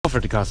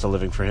Alfred DaCosta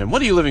living for him.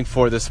 What are you living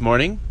for this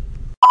morning?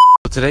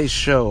 Today's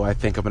show, I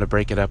think I'm going to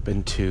break it up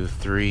into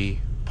 3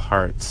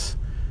 parts.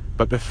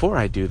 But before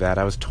I do that,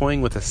 I was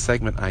toying with a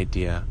segment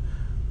idea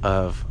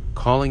of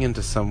calling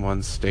into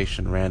someone's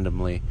station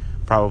randomly,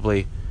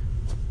 probably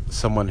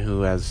someone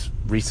who has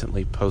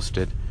recently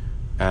posted,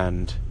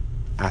 and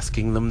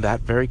asking them that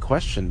very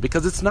question,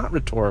 because it's not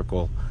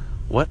rhetorical.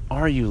 What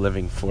are you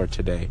living for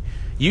today?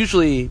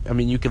 Usually, I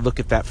mean, you could look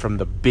at that from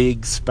the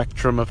big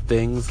spectrum of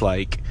things,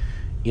 like,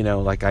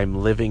 like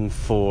I'm living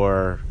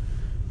for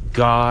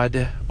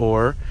God,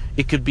 or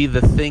it could be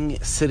the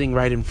thing sitting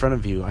right in front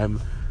of you.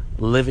 I'm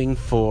living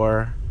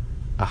for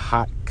a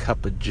hot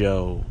cup of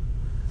joe,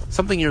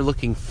 something you're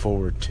looking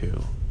forward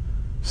to.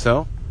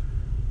 So,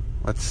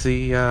 let's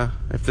see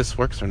if this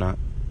works or not.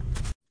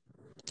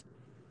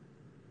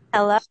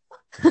 Hello?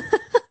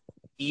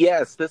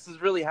 Yes, this is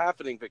really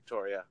happening,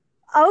 Victoria.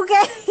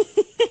 Okay.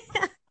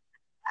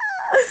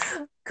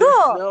 There's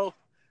Cool. no,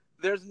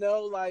 there's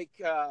no like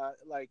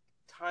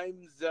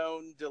time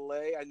zone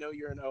delay. I know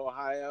you're in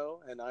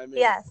Ohio and I'm in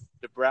Yes.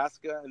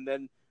 Nebraska, and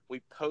then we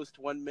post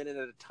 1 minute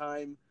at a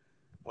time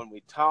when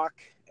we talk,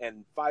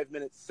 and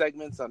 5-minute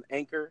segments on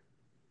Anchor.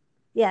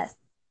 Yes.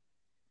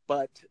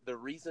 But the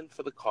reason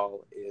for the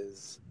call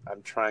is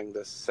I'm trying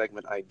this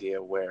segment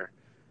idea where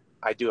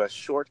I do a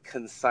short,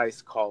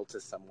 concise call to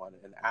someone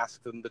and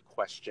ask them the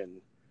question,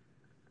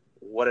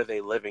 what are they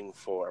living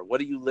for?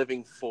 What are you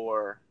living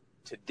for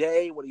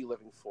today? What are you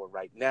living for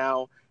right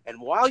now?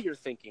 And while you're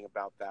thinking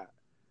about that,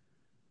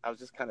 I was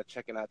just kind of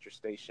checking out your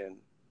station,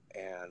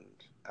 and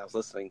I was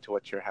listening to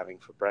what you're having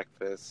for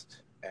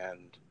breakfast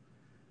and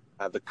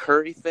the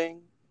curry thing.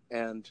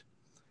 And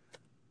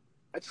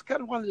I just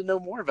kind of wanted to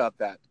know more about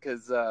that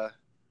because,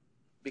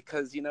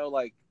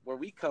 like where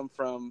we come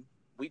from,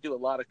 we do a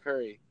lot of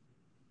curry.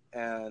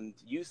 And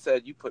you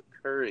said you put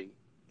curry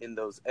in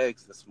those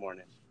eggs this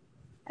morning.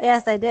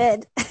 Yes, I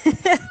did.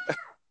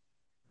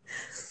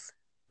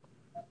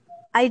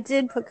 I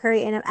did put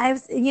curry in it.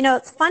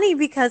 It's funny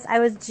because I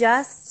was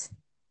just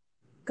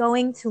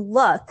going to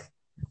look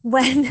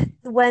when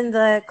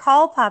the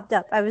call popped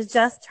up. I was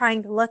just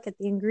trying to look at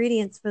the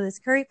ingredients for this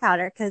curry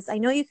powder because I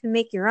know you can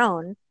make your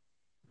own,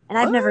 and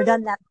I've never What?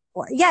 done that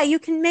before. Yeah, you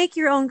can make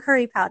your own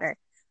curry powder.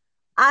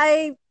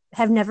 I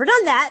have never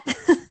done that.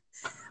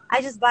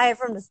 I just buy it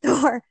from the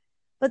store.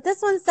 But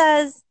this one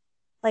says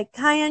like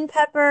cayenne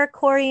pepper,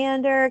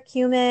 coriander,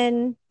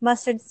 cumin,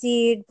 mustard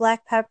seed,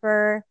 black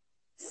pepper,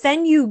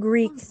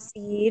 fenugreek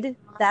seed.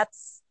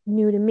 That's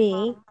new to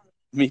me.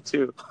 Me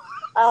too.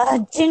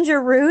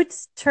 Ginger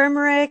roots,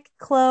 turmeric,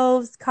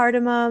 cloves,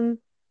 cardamom,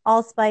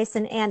 allspice,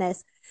 and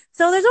anise.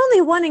 So there's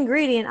only one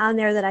ingredient on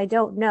there that I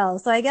don't know.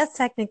 So I guess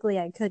technically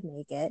I could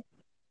make it.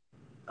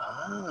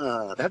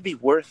 That'd be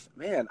worth,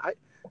 man.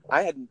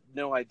 I had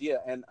no idea,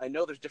 and I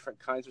know there's different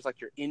kinds. There's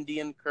like your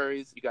Indian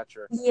curries. You got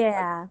your like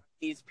Yeah.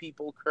 Chinese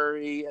people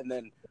curry, and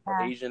then or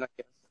Yeah. Asian, I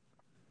guess,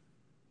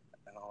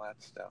 and all that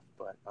stuff.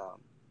 But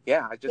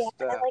yeah, I Yeah, just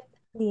I like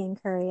the Indian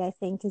curry, I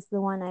think, is the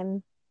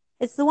one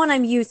it's the one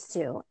I'm used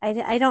to.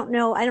 I don't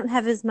know, I don't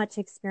have as much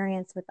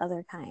experience with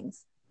other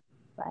kinds,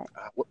 but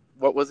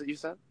what was it you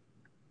said?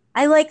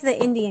 I like the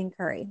Indian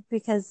curry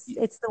because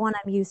it's the one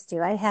I'm used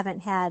to. I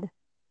haven't had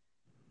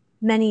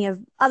many of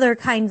other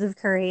kinds of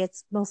curry.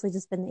 It's mostly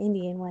just been the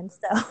Indian one,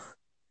 so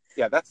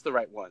Yeah, that's the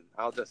right one.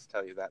 I'll just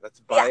tell you that.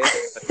 That's yeah.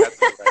 biased, but that's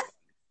the right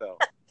one.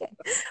 Okay.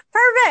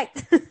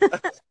 Perfect.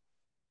 So,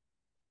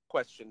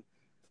 question.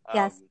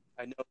 Yes.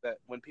 I know that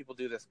when people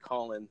do this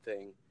call-in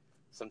thing,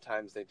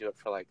 sometimes they do it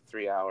for like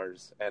 3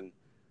 hours, and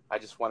I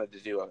just wanted to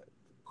do a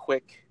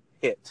quick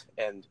hit.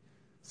 And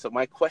so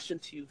my question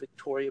to you,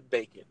 Victoria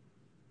Bacon,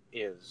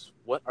 is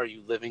what are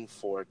you living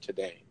for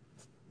today?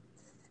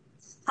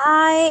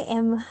 I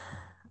am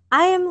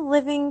I am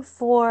living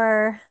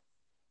for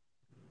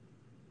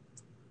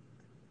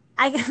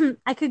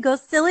I could go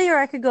silly or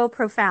I could go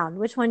profound.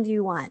 Which one do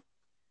you want?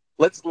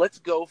 Let's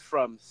go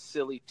from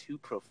silly to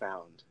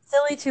profound.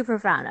 Silly to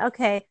profound.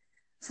 Okay.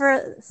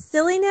 For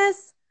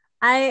silliness,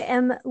 I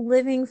am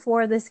living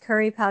for this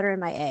curry powder in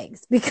my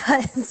eggs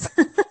because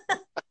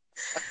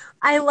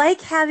I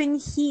like having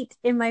heat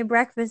in my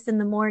breakfast in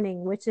the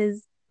morning, which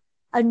is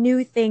a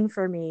new thing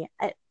for me.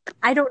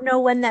 I don't know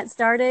when that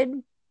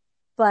started,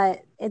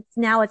 but it's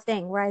now a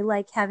thing where I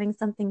like having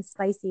something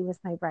spicy with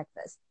my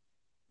breakfast.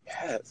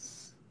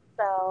 Yes.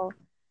 So,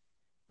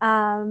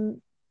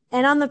 um,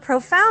 and on the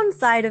profound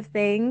side of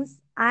things,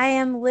 I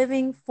am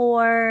living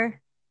for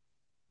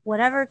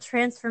whatever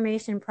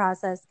transformation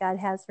process God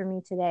has for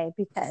me today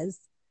because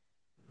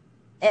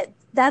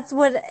that's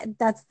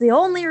the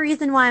only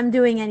reason why I'm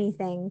doing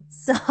anything.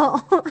 So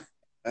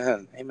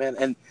Amen.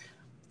 And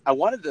I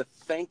wanted to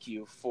thank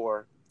you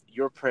for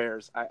your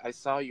prayers. I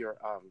saw your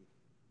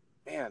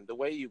man, the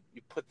way you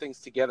put things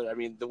together. I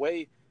mean, the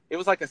way it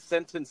was like a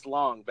sentence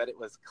long, but it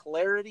was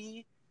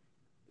clarity,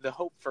 the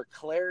hope for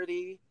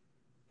clarity,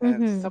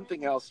 and mhm,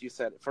 something else you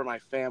said for my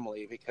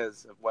family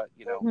because of what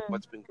mhm.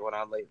 what's been going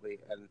on lately.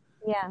 And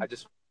Yeah. I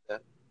just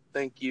want to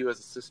thank you as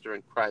a sister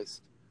in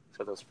Christ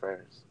for those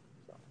prayers.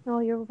 So,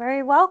 Well, you're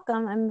very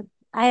welcome.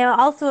 I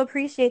also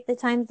appreciate the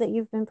times that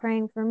you've been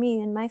praying for me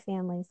and my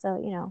family.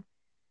 So,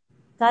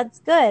 God's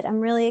good.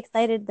 I'm really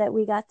excited that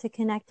we got to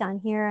connect on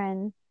here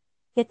and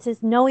get to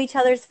know each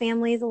other's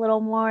families a little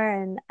more.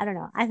 And I don't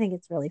know, I think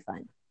it's really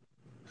fun.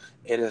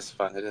 It is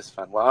fun. It is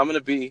fun. Well, I'm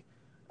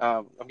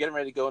getting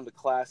ready to go into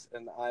class,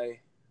 and I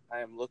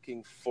am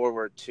looking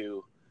forward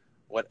to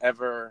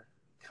whatever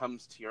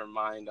comes to your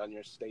mind on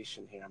your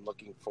station here. I'm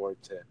looking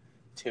forward to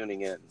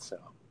tuning in. So.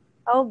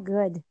 Oh,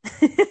 good.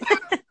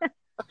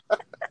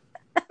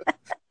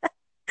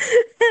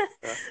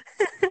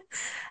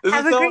 This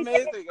Have is a so great day.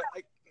 amazing.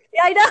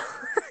 Yeah, I know.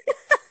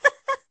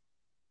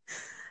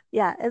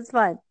 Yeah, it's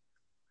fun.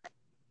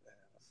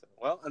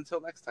 Well, until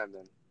next time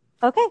then.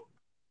 Okay,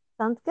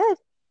 sounds good.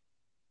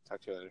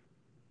 Talk to you later.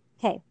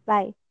 Okay,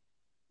 bye.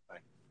 Bye.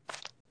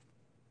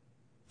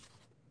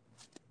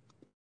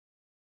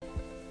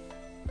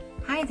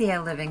 Hi there,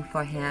 Living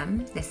for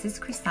Him. This is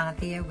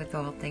Chrysanthia with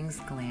All Things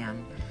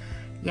Glam.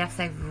 Yes,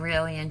 I've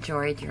really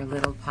enjoyed your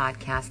little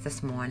podcast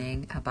this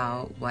morning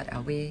about what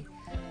are we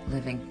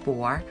living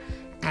for.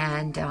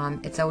 And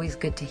it's always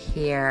good to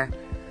hear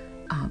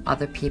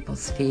other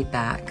people's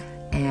feedback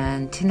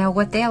and to know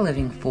what they're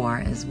living for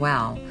as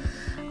well.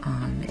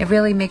 It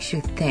really makes you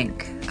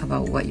think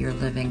about what you're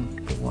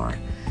living for.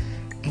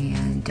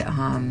 And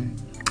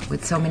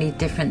with so many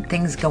different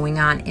things going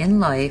on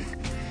in life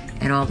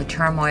and all the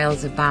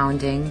turmoils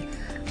abounding,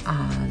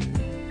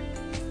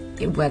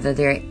 whether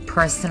they're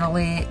personal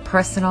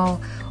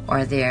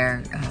or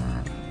they're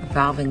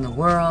involving the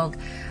world,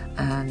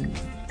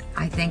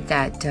 I think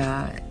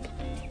that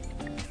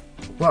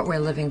what we're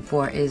living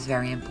for is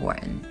very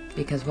important,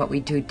 because what we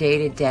do day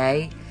to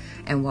day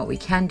and what we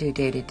can do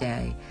day to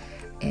day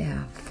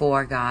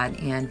for God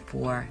and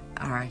for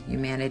our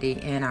humanity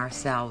and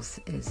ourselves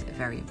is a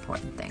very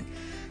important thing.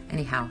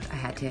 Anyhow, I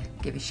had to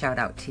give a shout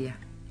out to you.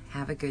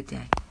 Have a good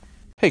day.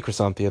 Hey,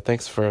 Chrysanthia,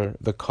 thanks for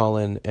the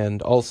call-in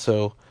and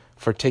also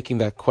for taking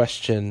that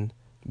question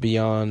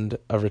beyond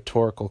a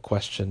rhetorical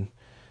question.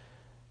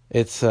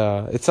 It's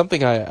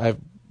something I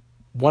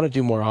want to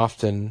do more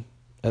often,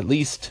 at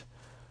least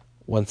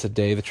once a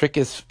day. The trick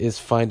is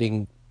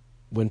finding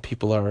when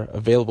people are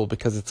available,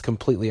 because it's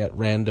completely at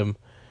random.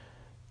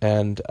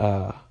 And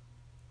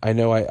I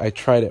know I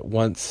tried it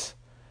once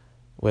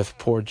with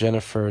poor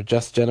Jennifer.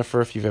 Just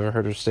Jennifer, if you've ever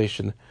heard her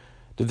station,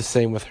 did the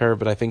same with her,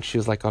 but I think she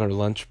was like on her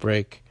lunch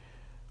break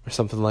or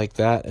something like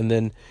that. And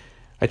then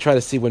I try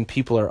to see when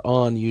people are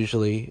on,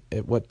 usually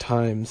at what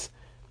times.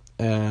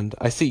 And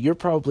I see you're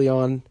probably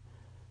on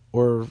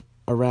or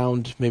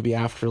around maybe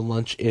after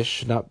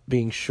lunch-ish, not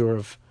being sure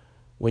of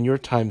when your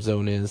time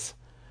zone is.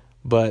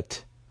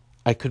 But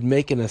I could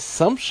make an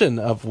assumption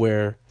of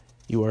where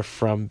you are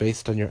from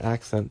based on your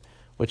accent,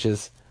 which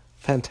is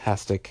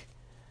fantastic.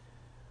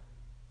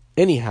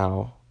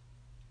 Anyhow,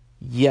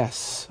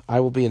 yes, I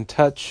will be in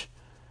touch,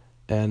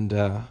 and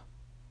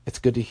it's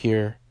good to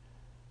hear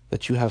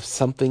that you have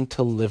something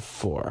to live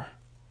for.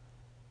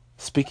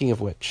 Speaking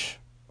of which,